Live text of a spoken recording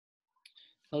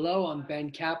Hello, I'm Ben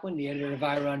Kaplan, the editor of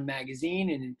iRun Magazine,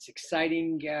 and it's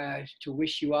exciting to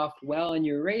wish you off well in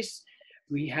your race.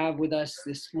 We have with us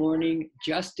this morning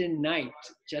Justyn Knight.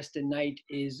 Justyn Knight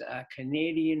is a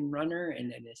Canadian runner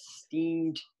and an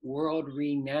esteemed,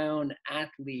 world-renowned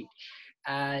athlete.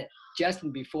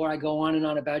 Justyn, before I go on and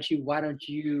on about you, why don't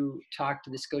you talk to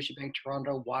the Scotiabank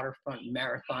Toronto Waterfront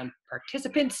Marathon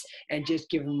participants and just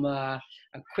give them a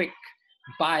quick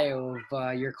bio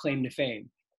of your claim to fame.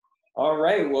 All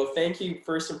right. Well, thank you.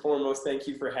 First and foremost, thank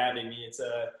you for having me. It's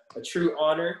a true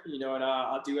honor, and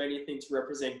I'll do anything to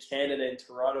represent Canada and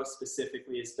Toronto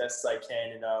specifically as best as I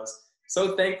can. And I was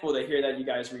so thankful to hear that you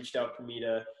guys reached out for me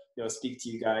to, speak to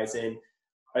you guys. And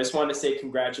I just want to say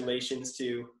congratulations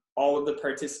to all of the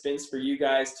participants, for you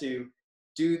guys to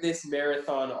do this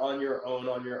marathon on your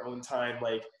own time.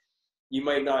 Like, you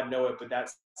might not know it, but that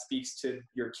speaks to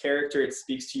your character. It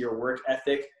speaks to your work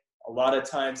ethic. A lot of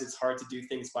times it's hard to do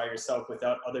things by yourself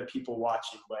without other people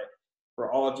watching, but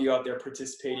for all of you out there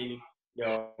participating,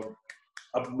 a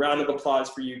round of applause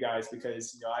for you guys,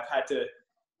 because, I've had to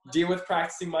deal with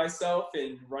practicing myself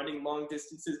and running long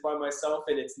distances by myself,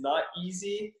 and it's not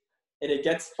easy, and it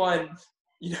gets fun,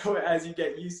 as you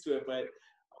get used to it. But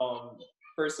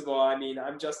first of all, I'm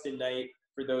Justyn Knight.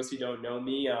 For those who don't know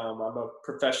me, I'm a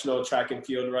professional track and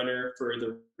field runner for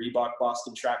the Reebok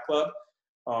Boston Track Club.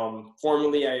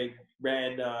 Formerly, I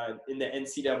ran in the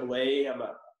NCAA.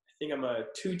 I think I'm a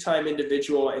two-time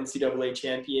individual NCAA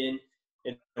champion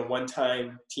and a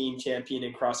one-time team champion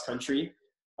in cross country.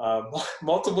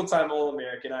 Multiple-time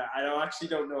All-American. I actually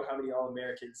don't know how many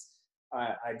All-Americans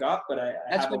I got, but I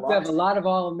have a lot. You have a lot of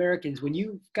All-Americans. When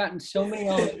you've gotten so many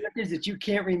All-Americans that you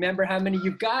can't remember how many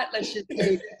you've got, let's just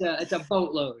say it's a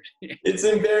boatload. It's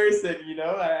embarrassing,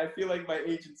 I feel like my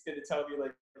agent's going to tell me,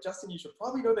 like, Justyn, you should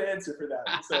probably know the answer for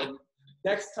that. So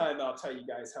next time I'll tell you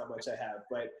guys how much I have.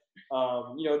 But,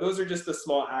 those are just the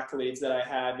small accolades that I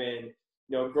have. And,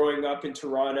 growing up in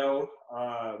Toronto,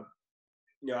 I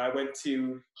went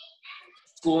to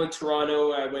school in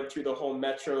Toronto. I went through the whole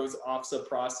Metro's OFSA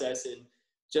process, and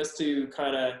just to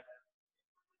kind of,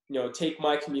 take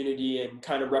my community and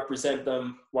kind of represent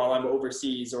them while I'm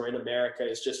overseas or in America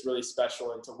is just really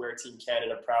special. And to wear Team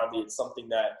Canada proudly, it's something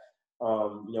that,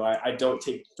 I don't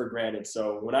take for granted.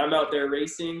 So when I'm out there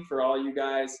racing for all you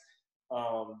guys,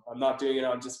 I'm not doing it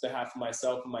on just behalf of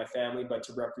myself and my family, but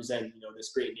to represent,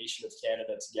 this great nation of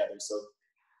Canada together. So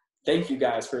thank you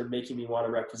guys for making me want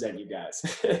to represent you guys.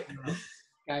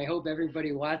 I hope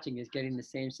everybody watching is getting the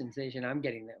same sensation I'm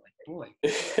getting. That, like, boy,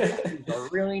 he's a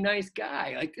really nice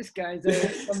guy. Like, this guy's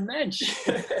a mensch.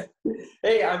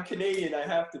 Hey, I'm Canadian. I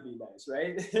have to be nice,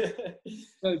 right?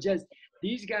 So just,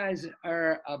 these guys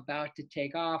are about to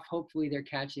take off. Hopefully they're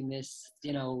catching this,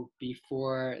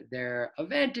 before their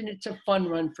event, and it's a fun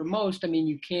run for most.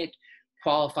 You can't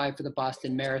qualify for the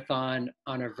Boston Marathon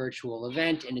on a virtual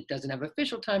event, and it doesn't have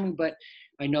official timing, but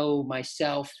I know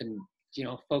myself and,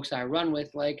 folks I run with,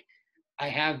 like, I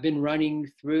have been running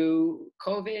through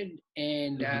COVID,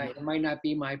 and it might not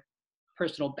be my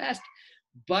personal best,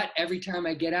 but every time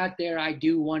I get out there, I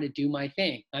do want to do my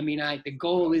thing. The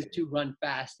goal is to run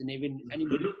fast, and even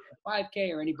anybody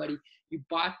 5K or anybody, you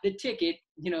bought the ticket,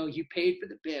 you paid for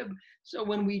the bib. So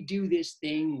when we do this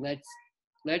thing,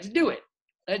 let's do it.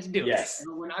 Let's do it.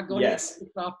 We're not going to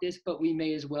off this, but we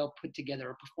may as well put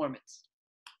together a performance.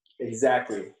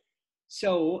 Exactly.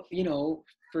 So,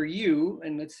 for you,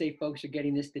 and let's say folks are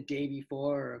getting this the day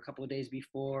before or a couple of days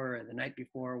before or the night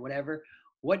before or whatever,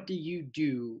 what do you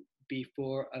do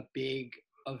before a big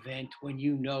event when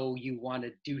you want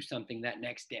to do something that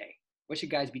next day? What should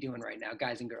guys be doing right now,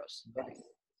 guys and girls?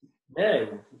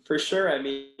 Man, for sure.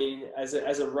 As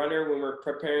a runner, when we're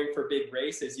preparing for a big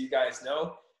race, as you guys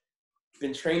know,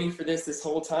 been training for this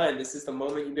whole time. This is the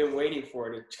moment you've been waiting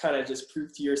for, to kind of just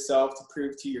prove to yourself, to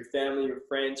prove to your family, your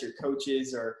friends, your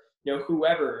coaches, or,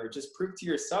 whoever, or just prove to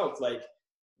yourself, like,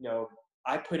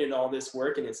 I put in all this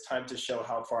work and it's time to show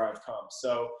how far I've come.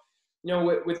 So,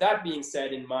 with that being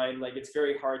said in mind, like, it's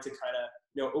very hard to kind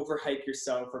of, overhype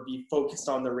yourself or be focused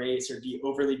on the race or be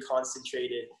overly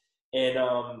concentrated. And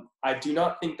I do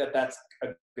not think that that's a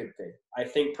good thing. I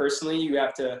think personally you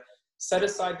have to set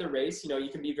aside the race. You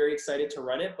can be very excited to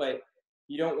run it, but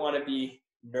you don't want to be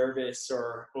nervous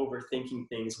or overthinking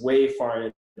things way far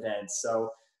in advance.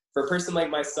 So for a person like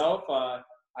myself, I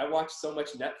watch so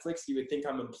much Netflix, you would think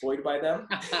I'm employed by them,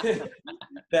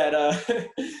 that,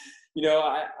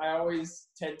 I always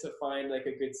tend to find like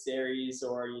a good series,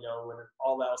 or, when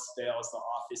all else fails, The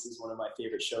Office is one of my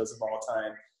favorite shows of all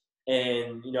time.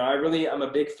 And, I'm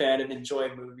a big fan of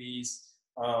enjoying movies.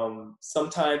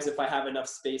 Sometimes if I have enough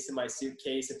space in my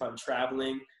suitcase, if I'm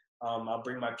traveling, I'll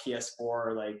bring my PS4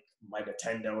 or like my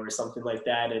Nintendo or something like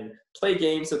that and play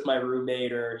games with my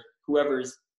roommate or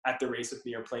whoever's at the race with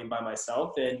me or playing by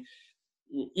myself. And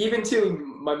even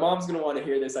too, my mom's going to want to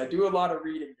hear this. I do a lot of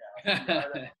reading now.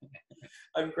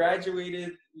 I'm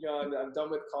graduated, I'm done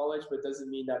with college, but it doesn't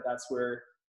mean that that's where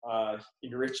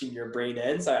enriching your brain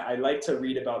ends. I like to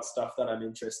read about stuff that I'm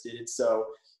interested in. So,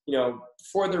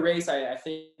 for the race, I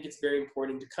think it's very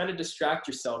important to kind of distract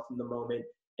yourself in the moment.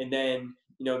 And then,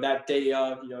 that day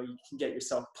of, you can get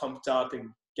yourself pumped up and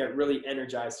get really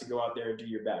energized to go out there and do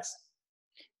your best.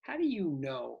 How do you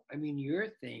know? I mean, your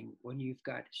thing, when you've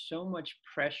got so much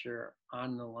pressure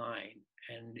on the line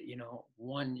and,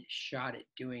 one shot at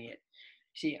doing it.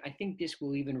 See, I think this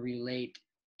will even relate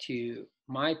to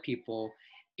my people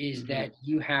is that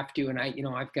you have to, and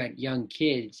I've got young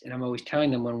kids and I'm always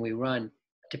telling them when we run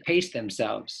to pace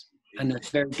themselves. And that's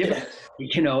very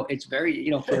difficult. It's very,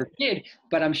 for a kid,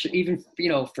 but I'm sure even,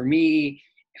 for me,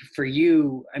 for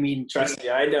you, I mean. Trust me,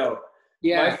 I know.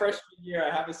 Yeah. My freshman year,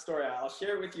 I have a story. I'll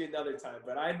share it with you another time,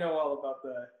 but I know all about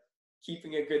the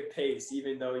keeping a good pace,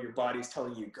 even though your body's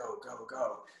telling you go, go,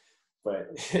 go.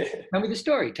 But tell me the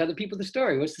story. Tell the people the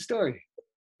story. What's the story?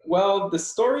 Well, the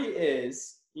story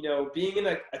is, being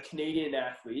a Canadian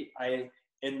athlete,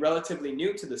 and relatively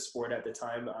new to the sport at the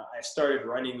time, I started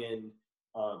running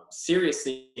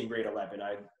seriously in grade 11.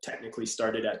 I technically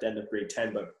started at the end of grade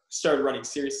 10, but started running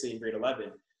seriously in grade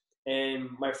 11. And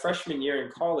my freshman year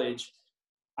in college,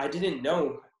 I didn't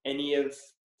know any of,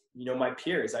 my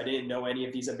peers. I didn't know any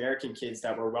of these American kids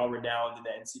that were well-renowned in the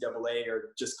NCAA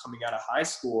or just coming out of high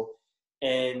school.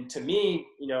 And to me,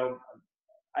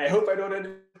 I hope I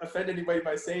don't offend anybody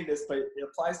by saying this, but it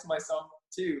applies to myself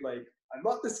too. Like, I'm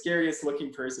not the scariest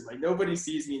looking person. Like, nobody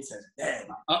sees me and says, man,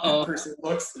 that person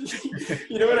looks,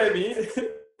 you know what I mean?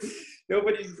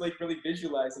 Nobody's like really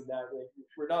visualizing that. Like,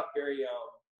 we're not very,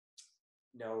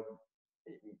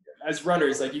 as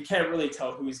runners, like you can't really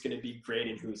tell who's going to be great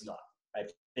and who's not. I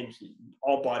think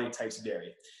all body types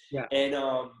vary. Yeah. And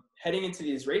heading into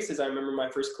these races, I remember my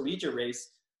first collegiate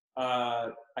race,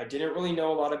 I didn't really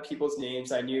know a lot of people's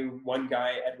names. I knew one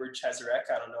guy, Edward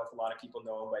Cheserek. I don't know if a lot of people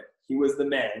know him, but he was the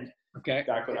man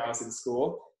back when I was in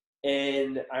school.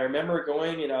 And I remember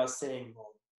going and I was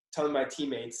telling my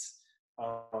teammates,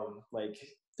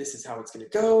 this is how it's going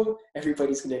to go.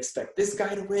 Everybody's going to expect this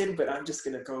guy to win, but I'm just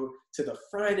going to go to the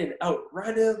front and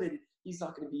outrun him. And he's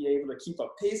not going to be able to keep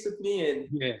up pace with me. And,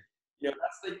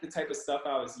 that's like the type of stuff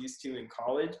I was used to in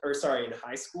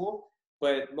high school.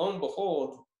 But lo and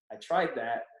behold, I tried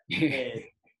that, and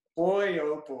boy,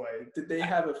 oh boy, did they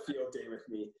have a field day with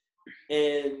me.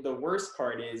 And the worst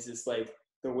part is like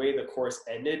the way the course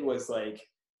ended was like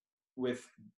with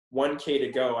 1K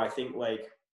to go, I think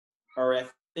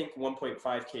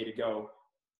 1.5K to go,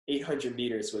 800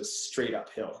 meters was straight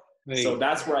uphill. Right. So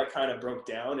that's where I kind of broke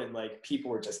down, and like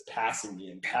people were just passing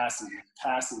me.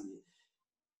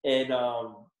 And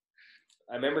I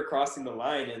remember crossing the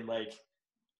line and like,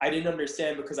 I didn't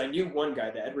understand because I knew one guy,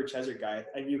 the Edward Cheser guy,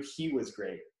 I knew he was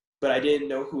great, but I didn't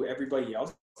know who everybody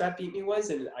else that beat me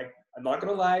was. And I'm not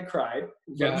going to lie, I cried.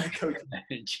 Yeah. My coach.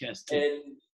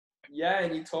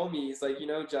 And he told me, he's like,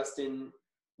 Justyn,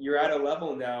 you're at a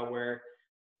level now where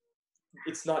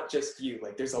it's not just you.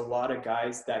 Like, there's a lot of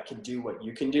guys that can do what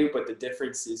you can do, but the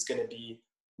difference is going to be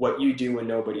what you do when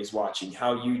nobody's watching,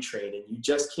 how you train. And you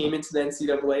just came into the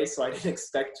NCAA, so I didn't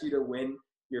expect you to win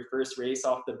your first race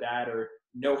off the bat or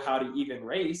know how to even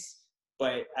race.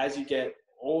 But as you get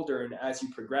older and as you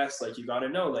progress, like, you got to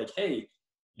know, like, hey,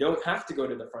 you don't have to go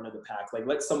to the front of the pack. Like,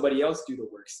 let somebody else do the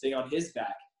work. Stay on his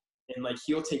back, and like,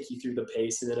 he'll take you through the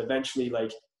pace, and then eventually,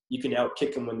 like, you can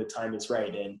outkick him when the time is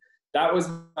right. And that was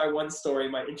my one story,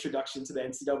 my introduction to the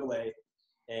NCAA,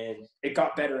 and it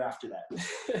got better after that.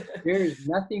 There is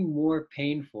nothing more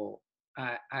painful.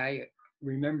 I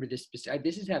remember this.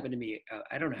 This has happened to me.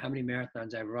 I don't know how many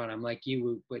marathons I've run. I'm like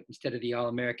you, but instead of the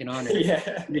All-American honor,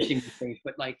 finishing the things.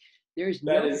 But like, there's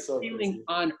no feeling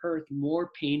on earth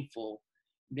more painful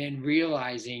than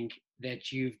realizing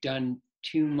that you've done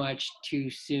too much too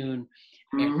soon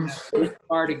and have this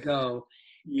far to go.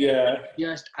 Yeah.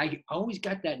 I always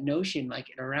got that notion, like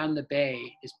around the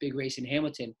Bay, this big race in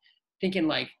Hamilton, thinking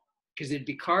like, because there'd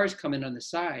be cars coming on the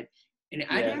side. And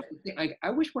I'd have to think, like, I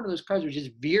wish one of those cars would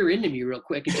just veer into me real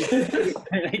quick and just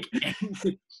like,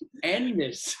 end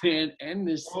this, man, end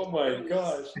this. Oh my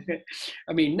gosh.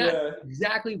 I mean, not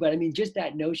exactly, but I mean, just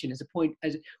that notion as a point.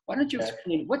 Why don't you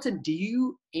explain, do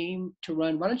you aim to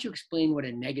run? Why don't you explain what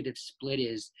a negative split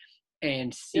is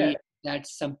and see if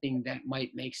that's something that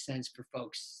might make sense for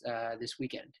folks this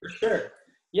weekend? For sure.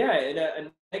 Yeah, and a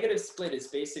negative split is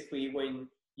basically when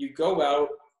you go out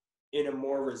in a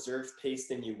more reserved pace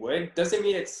than you would. Doesn't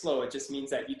mean it's slow. It just means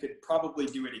that you could probably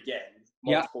do it again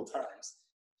multiple times.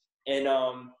 And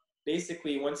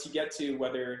basically, once you get to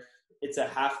whether it's a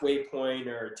halfway point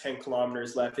or 10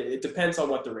 kilometers left, it depends on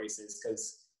what the race is,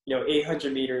 because,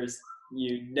 800 meters,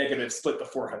 you negative split the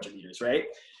 400 meters, right?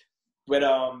 But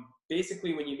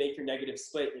basically, when you make your negative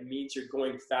split, it means you're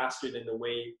going faster than the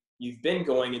way you've been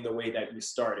going in the way that you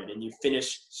started, and you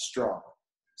finish strong.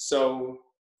 So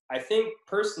I think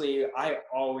personally, I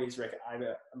always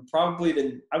recommend, I'm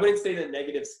probably I wouldn't say the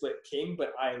negative split king,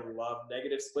 but I love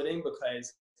negative splitting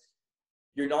because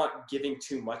you're not giving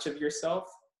too much of yourself,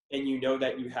 and you know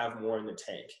that you have more in the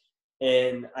tank.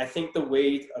 And I think the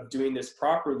way of doing this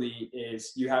properly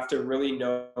is you have to really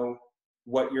know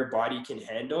what your body can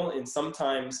handle. And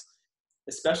sometimes,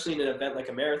 especially in an event like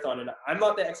a marathon, and I'm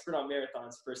not the expert on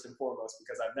marathons first and foremost,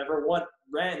 because I've never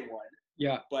ran one.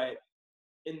 Yeah. But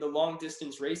in the long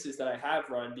distance races that I have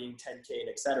run, being 10K and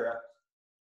et cetera,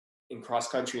 in cross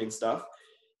country and stuff,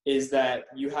 is that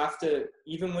you have to,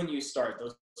 even when you start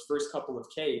those first couple of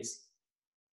Ks,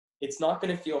 it's not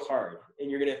going to feel hard.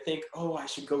 And you're going to think, oh, I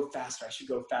should go faster.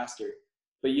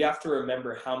 But you have to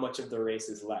remember how much of the race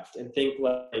is left and think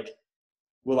like,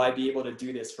 will I be able to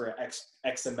do this for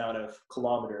X amount of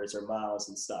kilometers or miles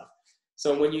and stuff?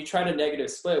 So when you try to negative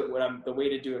split, the way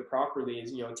to do it properly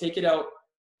is, take it out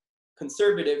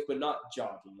conservative, but not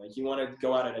jogging. Like, you want to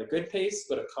go out at a good pace,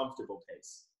 but a comfortable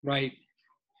pace. Right.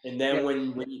 And then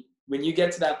when you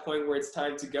get to that point where it's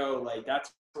time to go, like,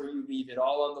 that's where you leave it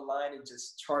all on the line and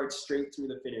just charge straight through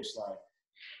the finish line.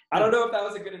 I don't know if that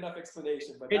was a good enough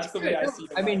explanation, but that's the way I see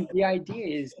it. I mean, the idea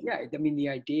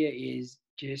is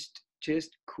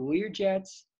just cool your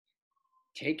jets,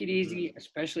 take it easy,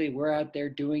 especially we're out there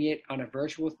doing it on a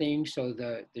virtual thing. So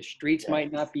the streets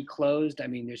might not be closed. I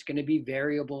mean, there's going to be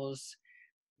variables.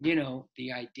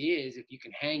 The idea is if you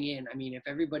can hang in, I mean, if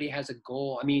everybody has a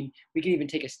goal, I mean, we can even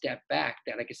take a step back.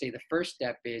 That, like I say, the first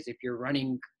step is, if you're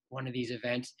running one of these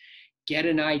events, get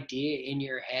an idea in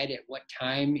your head at what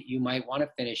time you might want to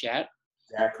finish at.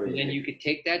 Exactly. And then you could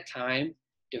take that time,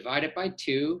 divide it by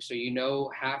 2,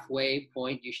 so halfway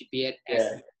point you should be at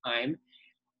X time.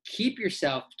 Keep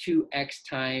yourself to X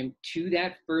time to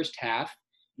that first half,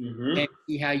 and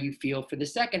see how you feel for the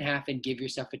second half, and give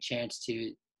yourself a chance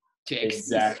to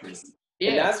exactly.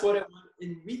 Yeah. And that's what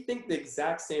and we think the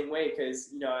exact same way, because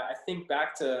I think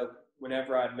back to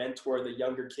whenever I mentor the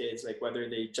younger kids, like whether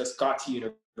they just got to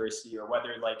university or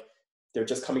whether like they're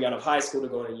just coming out of high school to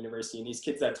go to university, and these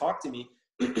kids that talk to me,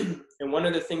 and one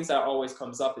of the things that always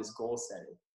comes up is goal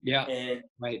setting. Yeah. And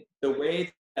right. The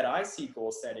way that I see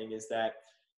goal setting is that,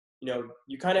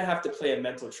 you kind of have to play a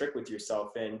mental trick with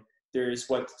yourself, and there's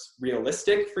what's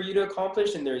realistic for you to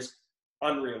accomplish, and there's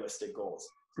unrealistic goals.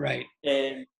 Right.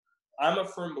 And I'm a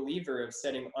firm believer of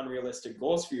setting unrealistic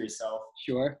goals for yourself.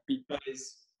 Sure.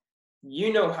 Because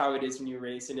you know how it is when you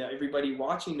race, and everybody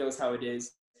watching knows how it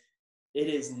is. It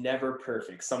is never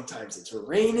perfect. Sometimes it's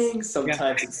raining.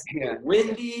 Sometimes it's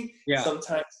windy. Yeah.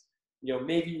 Sometimes,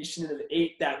 maybe you shouldn't have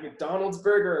ate that McDonald's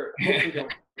burger. Hopefully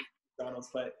don't eat McDonald's,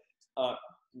 but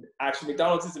actually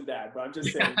McDonald's isn't bad, but I'm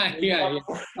just saying.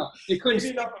 You couldn't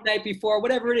sleep the night before,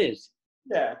 whatever it is.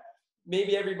 Yeah.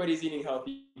 Maybe everybody's eating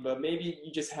healthy, but maybe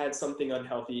you just had something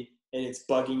unhealthy and it's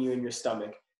bugging you in your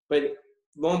stomach. But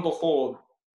lo and behold,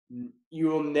 you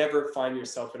will never find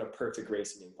yourself in a perfect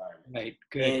racing environment. Right.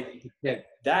 Good. And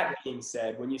that being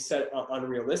said, when you set an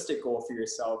unrealistic goal for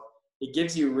yourself, it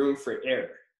gives you room for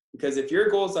error. Because if your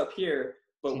goal's up here,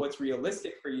 but what's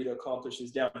realistic for you to accomplish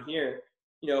is down here,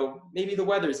 maybe the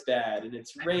weather's bad and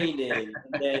it's raining, and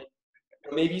then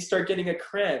maybe you start getting a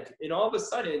cramp, and all of a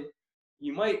sudden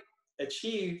you might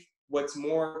achieve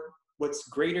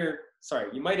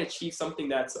you might achieve something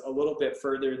that's a little bit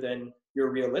further than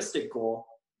your realistic goal,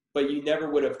 but you never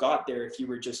would have got there if you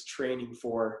were just training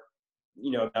for,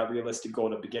 that realistic goal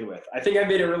to begin with. I think I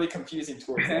made it really confusing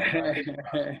towards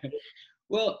that.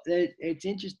 Well, it's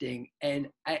interesting. And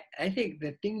I think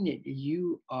the thing that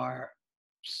you are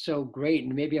so great,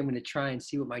 and maybe I'm going to try and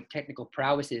see what my technical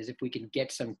prowess is, if we can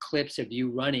get some clips of you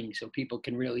running so people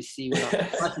can really see what I'm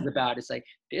talking about. It's like,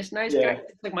 this nice guy,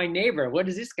 it's like my neighbor. What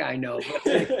does this guy know?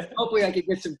 Hopefully I can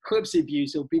get some clips of you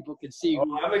so people can see.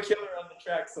 Oh, I'm a killer on the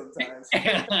track sometimes.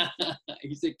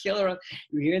 He's a killer.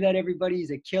 You hear that, everybody? He's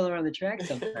a killer on the track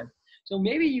sometimes. So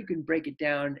maybe you can break it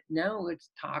down. Now let's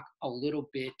talk a little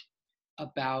bit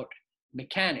about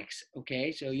mechanics.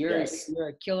 Okay, so you're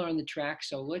a killer on the track.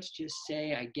 So let's just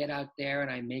say I get out there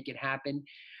and I make it happen,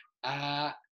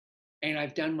 and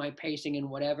I've done my pacing and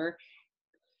whatever.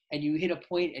 and you hit a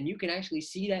point and you can actually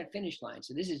see that finish line.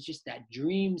 So this is just that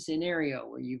dream scenario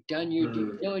where you've done your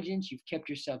due diligence, you've kept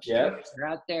yourself straight, you're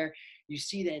out there, you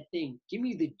see that thing. Give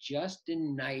me the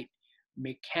Justyn Knight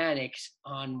mechanics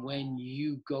on when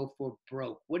you go for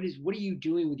broke. What are you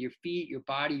doing with your feet, your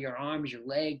body, your arms, your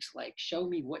legs? Like,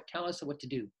 tell us what to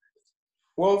do.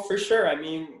 Well, for sure. I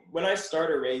mean, when I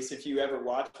start a race, if you ever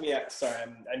watch me, I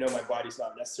know my body's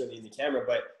not necessarily in the camera,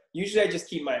 but usually I just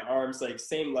keep my arms like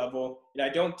same level, and I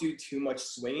don't do too much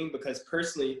swinging because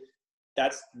personally,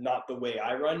 that's not the way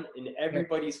I run, and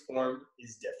everybody's form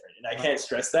is different, and I can't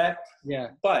stress that. Yeah.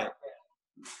 But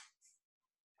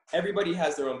everybody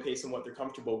has their own pace and what they're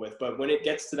comfortable with. But when it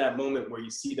gets to that moment where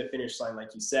you see the finish line,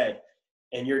 like you said,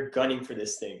 and you're gunning for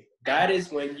this thing, that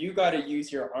is when you got to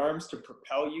use your arms to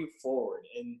propel you forward.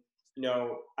 And, you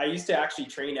know, I used to actually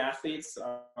train athletes.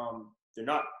 They're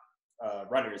not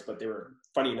runners, but they were,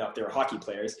 funny enough, they were hockey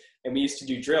players. And we used to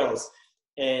do drills.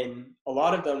 And a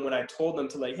lot of them, when I told them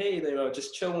to like, hey, you know,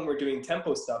 just chill when we're doing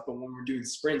tempo stuff, but when we're doing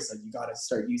sprints, like you got to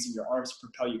start using your arms to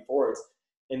propel you forwards.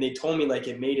 And they told me like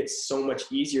it made it so much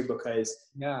easier because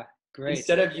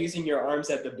instead of using your arms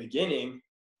at the beginning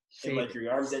and like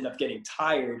your arms end up getting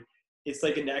tired, it's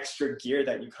like an extra gear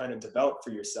that you kind of develop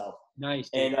for yourself. Nice.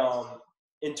 And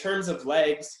in terms of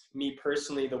legs, me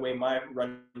personally, the way my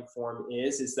running form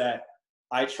is that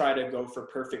I try to go for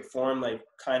perfect form, like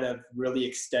kind of really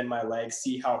extend my legs,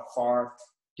 see how far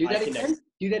do that again.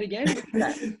 Do that again.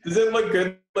 Does it look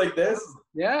good like this?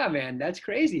 Yeah, man, that's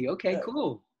crazy. Okay,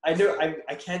 cool. I know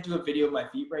I can't do a video of my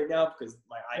feet right now because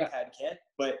my iPad can't,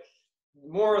 but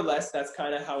more or less that's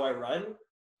kind of how I run.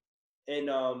 And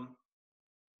oh,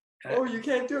 you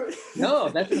can't do it. No,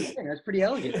 that's what I'm saying. That's pretty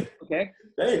elegant. Okay.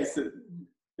 Thanks.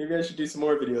 Maybe I should do some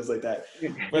more videos like that.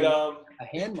 But a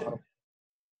hand model.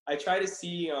 I try to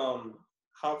see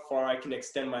how far I can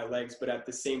extend my legs, but at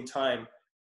the same time,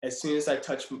 as soon as I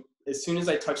touch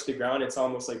the ground, it's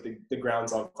almost like the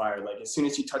ground's on fire. Like as soon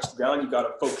as you touch the ground, you got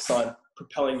to focus on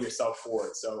propelling yourself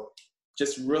forward. So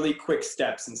just really quick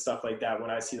steps and stuff like that when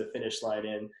I see the finish line.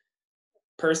 And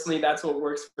personally, that's what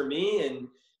works for me. And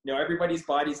you know, everybody's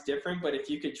body's different, but if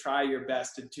you could try your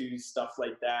best to do stuff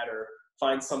like that or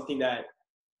find something that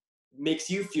makes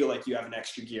you feel like you have an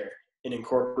extra gear and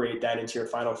incorporate that into your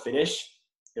final finish,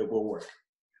 it will work.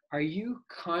 Are you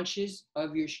conscious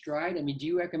of your stride? I mean, do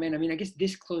you recommend, I guess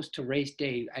this close to race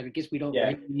day, I guess we don't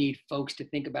really need folks to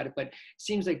think about it, but it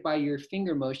seems like by your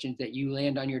finger motions that you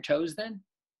land on your toes then?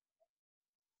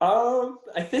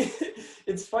 I think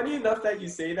it's funny enough that you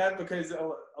say that because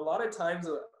a lot of times,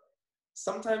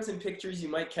 sometimes in pictures you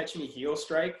might catch me heel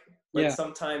strike, but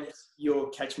sometimes you'll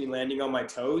catch me landing on my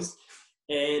toes.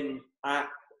 And I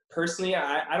personally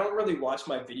don't really watch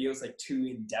my videos like too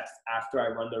in depth after I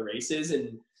run the races.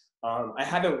 And I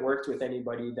haven't worked with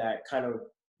anybody that kind of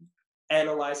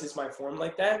analyzes my form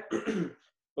like that.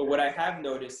 But what I have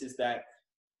noticed is that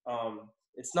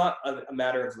it's not a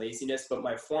matter of laziness, but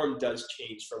my form does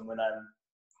change from when I'm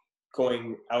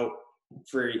going out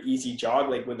for an easy jog,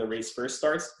 like when the race first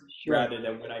starts, rather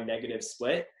than when I negative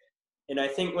split. And I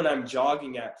think when I'm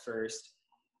jogging at first,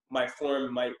 my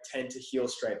form might tend to heel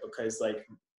strike because like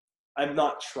I'm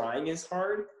not trying as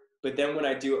hard. But then when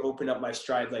I do open up my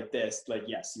stride like this, like,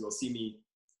 yes, you will see me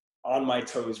on my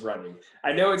toes running.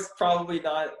 I know it's probably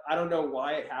not, I don't know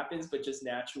why it happens, but just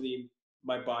naturally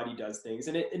my body does things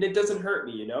and it doesn't hurt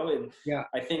me, you know? And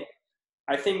I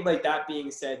think like that being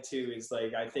said too, is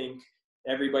like, I think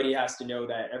everybody has to know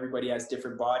that everybody has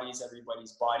different bodies.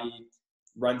 Everybody's body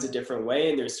runs a different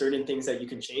way. And there's certain things that you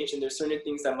can change and there's certain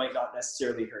things that might not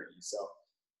necessarily hurt you. So.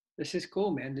 This is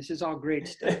cool, man. This is all great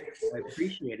stuff. I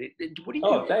appreciate it. What do you?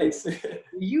 Oh, thanks. Do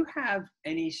you have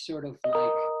any sort of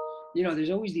like, you know,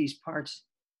 there's always these parts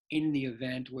in the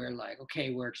event where like,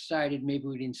 okay, we're excited. Maybe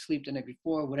we didn't sleep the night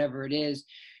before, whatever it is.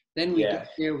 Then we get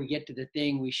there, we get to the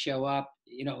thing, we show up,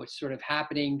 you know, it's sort of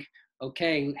happening.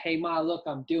 Okay, hey, Ma, look,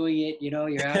 I'm doing it. You know,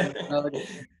 you're out on the road.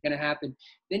 It's going to happen.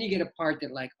 Then you get a part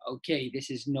that like, okay, this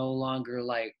is no longer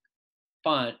like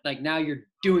fun. Like now you're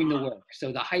doing the work.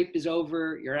 So the hype is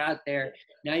over. You're out there.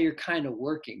 Now you're kind of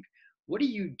working. What do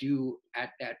you do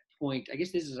at that point? I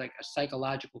guess this is like a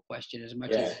psychological question as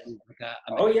much as like I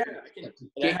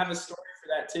have a story for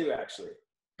that too, actually.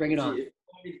 Bring it on. Do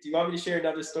you want me to share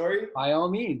another story? By all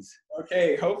means.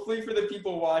 Okay. Hopefully for the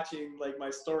people watching, like my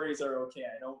stories are okay.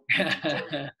 I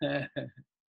don't.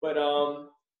 But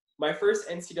my first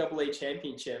NCAA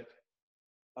championship,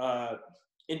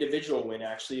 individual win,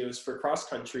 actually, it was for cross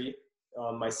country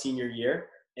my senior year,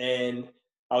 and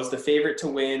I was the favorite to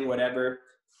win, whatever.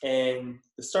 And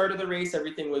the start of the race,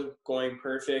 everything was going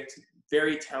perfect.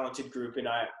 Very talented group, and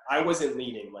I wasn't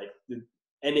leading. Like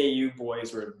NAU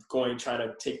boys were trying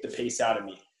to take the pace out of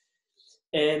me.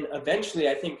 And eventually,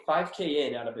 I think 5K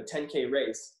in out of a 10K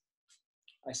race,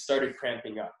 I started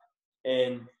cramping up.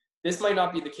 And this might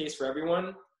not be the case for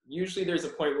everyone. Usually there's a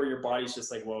point where your body's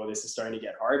just like, whoa, this is starting to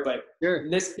get hard. But Sure.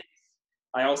 in this case,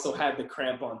 I also had the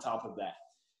cramp on top of that.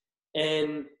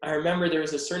 And I remember there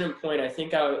was a certain point, I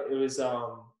think I was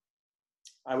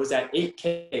at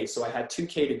 8K, so I had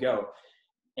 2K to go.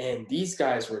 And these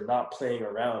guys were not playing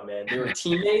around, man. They were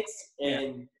teammates,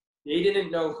 and they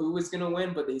didn't know who was going to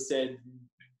win, but they said,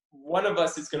 one of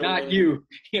us is going to win. Not you.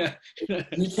 Yeah.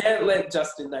 You can't let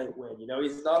Justyn Knight win. You know,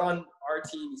 he's not on our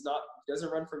team. He doesn't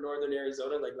run for Northern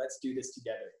Arizona. Like, let's do this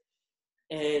together.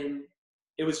 And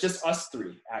it was just us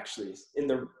three, actually.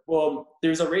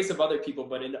 There's a race of other people,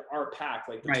 but in our pack,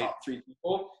 like the top 3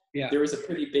 people, there was a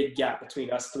pretty big gap between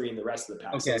us 3 and the rest of the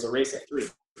pack. Okay. So it was a race of 3.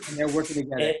 And they're working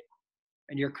together.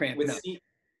 And you're cramping up.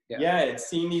 And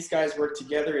seeing these guys work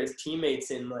together as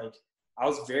teammates, and like, I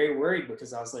was very worried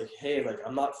because I was like, hey, like,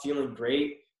 I'm not feeling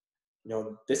great. You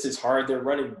know, this is hard. They're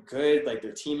running good. Like,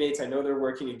 they're teammates. I know they're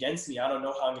working against me. I don't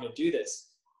know how I'm going to do this.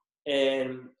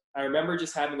 And I remember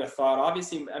just having a thought.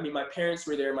 Obviously, I mean, my parents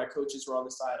were there. My coaches were on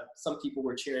the side. Some people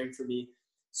were cheering for me.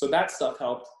 So that stuff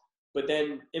helped. But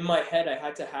then in my head, I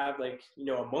had to have, like, you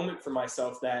know, a moment for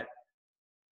myself that,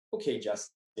 okay,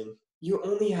 Justyn, you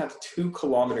only have 2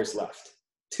 kilometers left.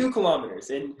 2 kilometers.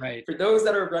 And for those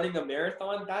that are running a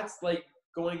marathon, that's like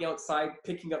going outside,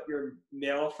 picking up your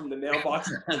mail from the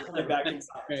mailbox and coming back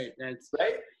inside.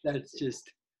 That's just,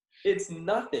 it's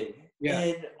nothing.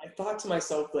 And I thought to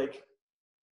myself, like,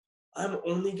 I'm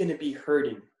only going to be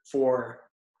hurting for,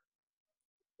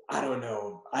 I don't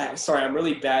know. I'm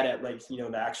really bad at, like, you know,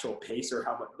 the actual pace or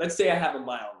how much. Let's say I have a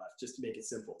mile left, just to make it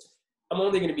simple. I'm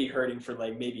only going to be hurting for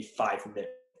like maybe 5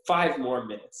 minutes. 5 more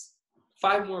minutes.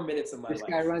 5 more minutes of my life. This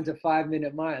guy runs a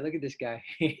 5-minute mile. Look at this guy.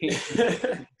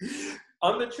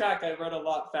 On the track, I run a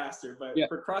lot faster, but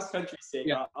for cross-country sake,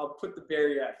 I'll put the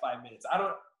barrier at 5 minutes.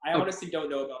 I honestly don't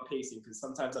know about pacing because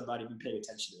sometimes I'm not even paying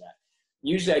attention to that.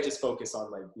 Usually I just focus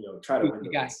on, like, you know, try to win the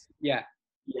race. Yeah.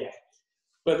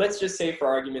 But let's just say, for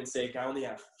argument's sake, I only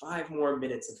have 5 more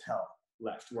minutes of hell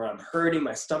left where I'm hurting,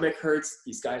 my stomach hurts,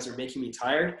 these guys are making me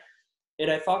tired. And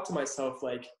I thought to myself,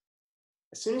 like,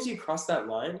 as soon as you cross that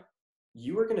line,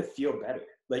 you are going to feel better.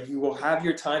 Like, you will have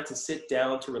your time to sit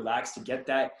down, to relax, to get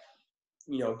that,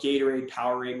 you know, Gatorade,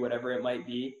 Powerade, whatever it might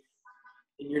be.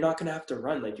 And you're not going to have to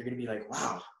run. Like, you're going to be like,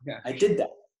 wow, I did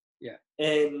that.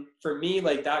 And for me,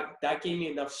 like, that gave me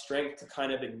enough strength to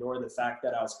kind of ignore the fact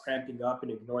that I was cramping up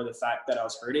and ignore the fact that I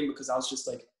was hurting, because I was just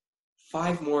like,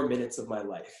 5 more minutes of my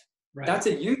life. That's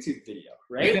a YouTube video,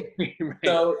 right?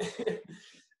 So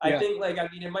I think, like, I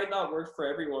mean, it might not work for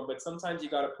everyone, but sometimes you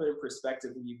got to put in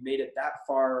perspective when you've made it that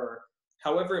far, or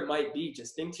however it might be.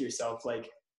 Just think to yourself,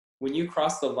 like, when you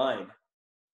cross the line,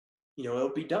 you know, it'll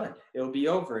be done. It'll be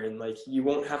over, and, like, you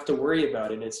won't have to worry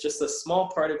about it. And it's just a small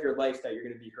part of your life that you're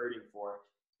going to be hurting for,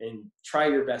 and try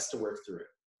your best to work through it.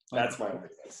 That's my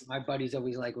advice. My buddy's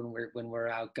always like, when we're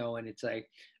out going, it's like,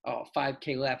 oh,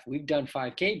 5K left. We've done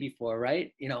 5K before,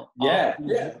 right? You know. And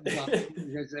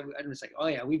it's like, oh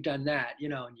yeah, we've done that. You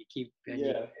know, and you keep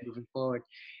moving forward.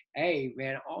 Hey,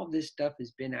 man, all this stuff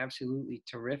has been absolutely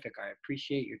terrific. I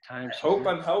appreciate your time. I hope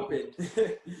I'm helping.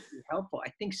 Helpful. I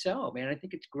think so, man. I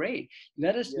think it's great.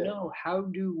 Let us know, how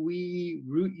do we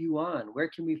root you on? Where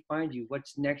can we find you?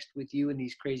 What's next with you in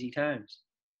these crazy times?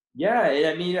 Yeah,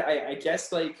 I mean, I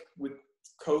guess, like, with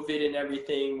COVID and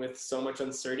everything, with so much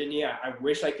uncertainty, I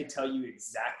wish I could tell you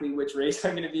exactly which race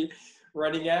I'm going to be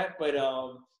running at. But,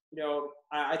 you know,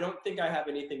 I don't think I have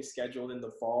anything scheduled in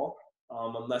the fall,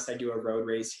 unless I do a road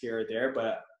race here or there.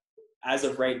 But as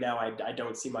of right now, I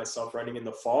don't see myself running in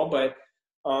the fall. But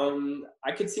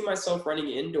I could see myself running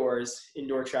indoor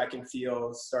track and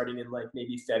field, starting in, like,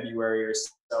 maybe February or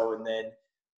so. And then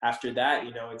after that,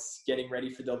 you know, it's getting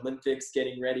ready for the Olympics,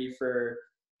 getting ready for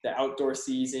the outdoor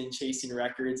season, chasing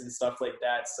records and stuff like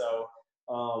that. So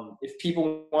if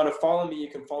people want to follow me, you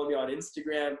can follow me on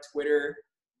Instagram, Twitter.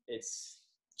 It's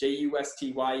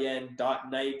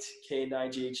JUSTYN.Knight,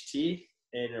 KNIGHT.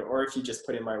 Or if you just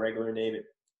put in my regular name.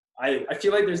 I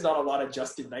feel like there's not a lot of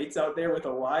Justyn Knights out there with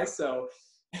a Y, so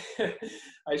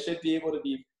I should be able to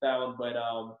be found. But,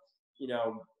 you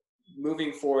know,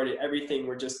 moving forward, everything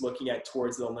we're just looking at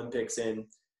towards the Olympics, and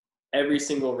every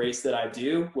single race that I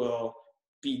do will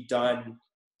be done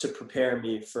to prepare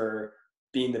me for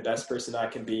being the best person I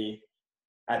can be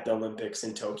at the Olympics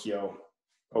in Tokyo,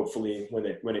 hopefully when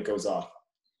it goes off.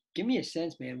 give me a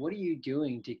sense, man. What are you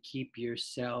doing to keep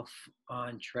yourself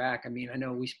on track? I mean, I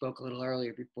know we spoke a little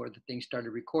earlier before the thing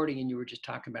started recording, and you were just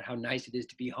talking about how nice it is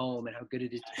to be home and how good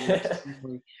it is to be with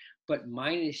family. But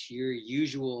minus your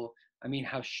usual, I mean,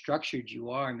 how structured you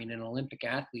are. I mean, an Olympic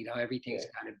athlete, how everything's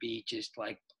got to be just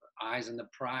like eyes on the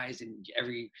prize and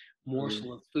every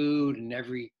morsel of food and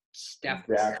every step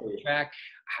on the track.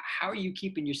 How are you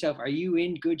keeping yourself? Are you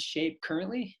in good shape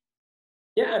currently?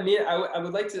 Yeah, I mean, I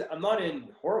would like to. I'm not in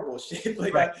horrible shape.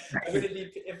 Like Right. I wouldn't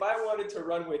be if I wanted to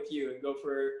run with you and go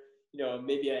for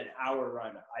maybe an hour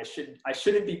run. I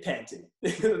shouldn't be panting.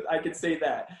 I could say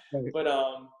that. Right. But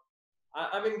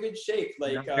I'm in good shape.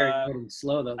 You're Like not very good and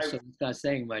slow though, so it's not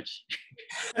saying much.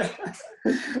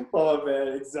 oh man,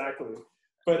 exactly.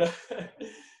 But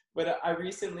but I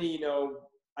recently,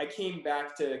 I came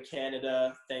back to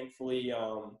Canada, thankfully,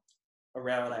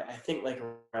 around I think like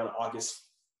around August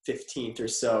 15th or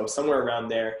so, somewhere around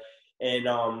there. And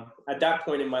at that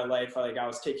point in my life, I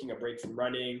was taking a break from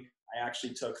running. I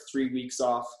actually took 3 weeks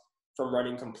off from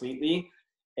running completely.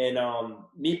 And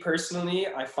me personally,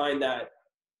 I find that,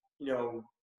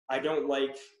 I don't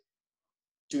like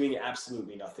doing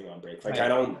absolutely nothing on break. Like, right. I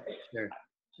don't, sure.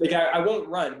 Like, I won't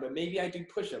run, but maybe I do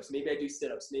push-ups, maybe I do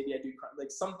sit-ups, maybe I do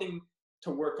like something to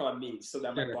work on me so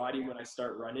that my body, when I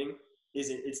start running,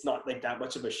 it's not like that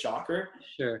much of a shocker.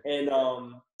 Sure. And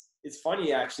it's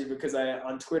funny actually, because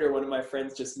on Twitter, one of my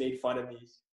friends just made fun of me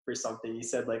for something. He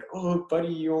said like, "Oh,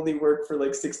 buddy, you only work for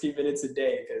like 60 minutes a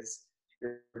day because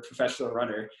you're a professional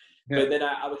runner." Yeah. But then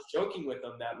I was joking with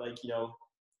him that like,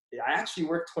 I actually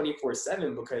work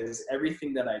 24/7 because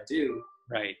everything that I do,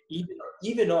 right,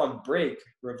 even on break,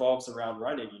 revolves around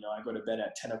running. I go to bed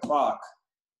at 10 o'clock.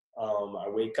 I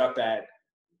wake up at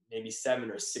maybe 7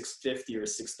 or 6:50 or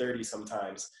 6:30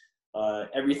 sometimes.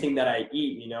 Everything that I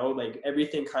eat, like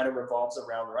everything kind of revolves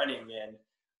around running. And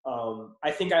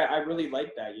I think I really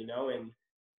like that, and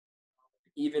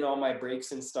even on my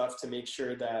breaks and stuff, to make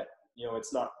sure that,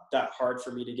 it's not that hard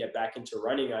for me to get back into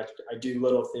running. I do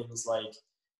little things like,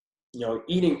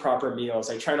 eating proper meals.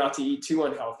 I try not to eat too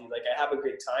unhealthy. Like I have a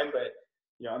good time, but,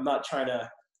 I'm not trying to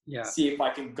see if I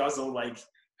can guzzle like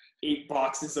 8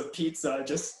 boxes of pizza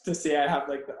just to say I have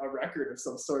like a record of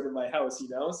some sort in my house,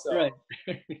 so right.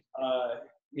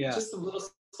 just a little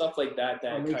stuff like that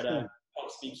kind of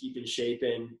helps me keep in shape.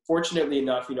 And fortunately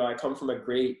enough, I come from a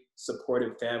great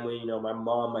supportive family. My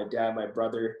mom, my dad, my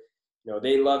brother,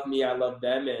 they love me, I love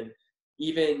them. And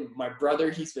even my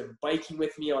brother, he's been biking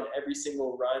with me on every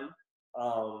single run.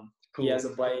 Cool. He has a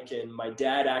bike, and my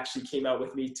dad actually came out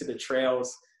with me to the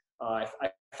trails. I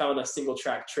found a single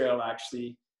track trail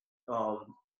actually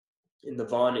in the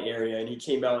Vaughan area, and he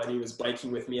came out and he was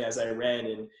biking with me as I ran.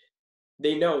 And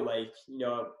they know, like,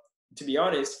 to be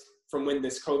honest, from when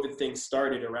this COVID thing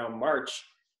started around March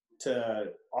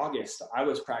to August, I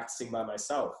was practicing by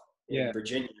myself in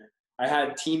Virginia. I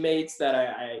had teammates that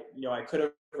I could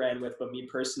have ran with, but me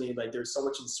personally, like, there's so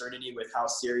much uncertainty with how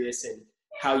serious and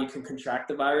how you can contract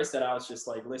the virus that I was just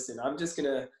like, listen, I'm just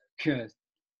gonna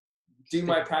do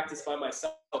my practice by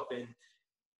myself. And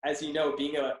as you know,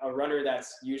 being a runner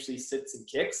that's usually sits and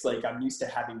kicks, like I'm used to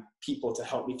having people to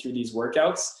help me through these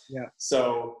workouts. Yeah.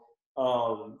 So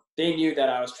they knew that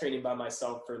I was training by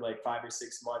myself for like 5 or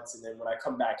 6 months. And then when I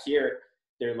come back here,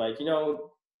 they're like,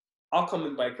 I'll come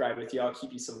and bike ride with you. I'll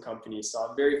keep you some company. So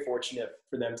I'm very fortunate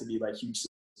for them to be like huge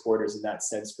supporters in that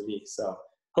sense for me. So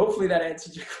hopefully that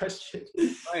answered your question.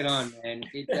 Right on, man.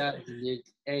 It does.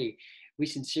 Hey, we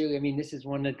sincerely, I mean, this is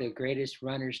one of the greatest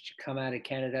runners to come out of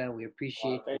Canada, and we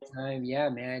appreciate the time. Yeah,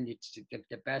 man, it's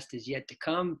the best is yet to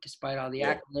come, despite all the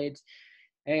accolades.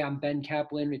 Hey, I'm Ben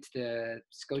Kaplan. It's the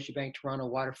Scotiabank Toronto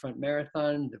Waterfront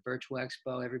Marathon, the virtual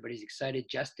expo. Everybody's excited.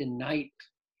 Justyn Knight,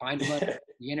 find him on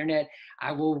the internet.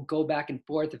 I will go back and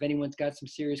forth. If anyone's got some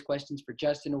serious questions for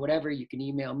Justyn or whatever, you can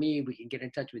email me. We can get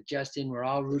in touch with Justyn. We're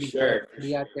all rooting for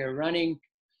everybody out there running.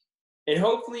 And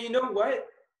hopefully, you know what?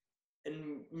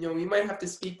 And, we might have to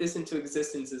speak this into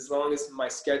existence as long as my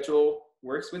schedule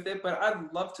works with it. But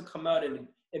I'd love to come out and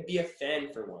be a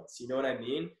fan for once. You know what I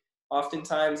mean?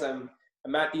 Oftentimes I'm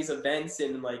at these events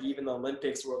and like even the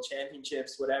Olympics, World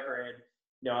Championships, whatever.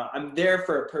 And, I'm there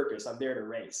for a purpose. I'm there to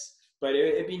race. But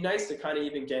it'd be nice to kind of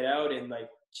even get out and like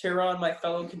cheer on my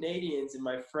fellow Canadians and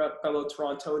my fellow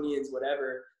Torontonians,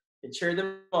 whatever, and cheer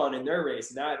them on in their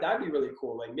race. And that'd be really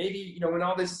cool. Like maybe, when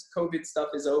all this COVID stuff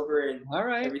is over and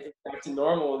everything's back to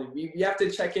normal, we have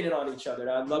to check in on each other.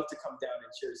 And I'd love to come down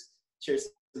and cheer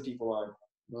some people on.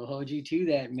 We'll hold you to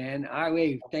that, man.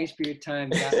 Thanks for your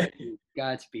time.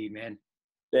 Godspeed, man.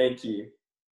 Thank you.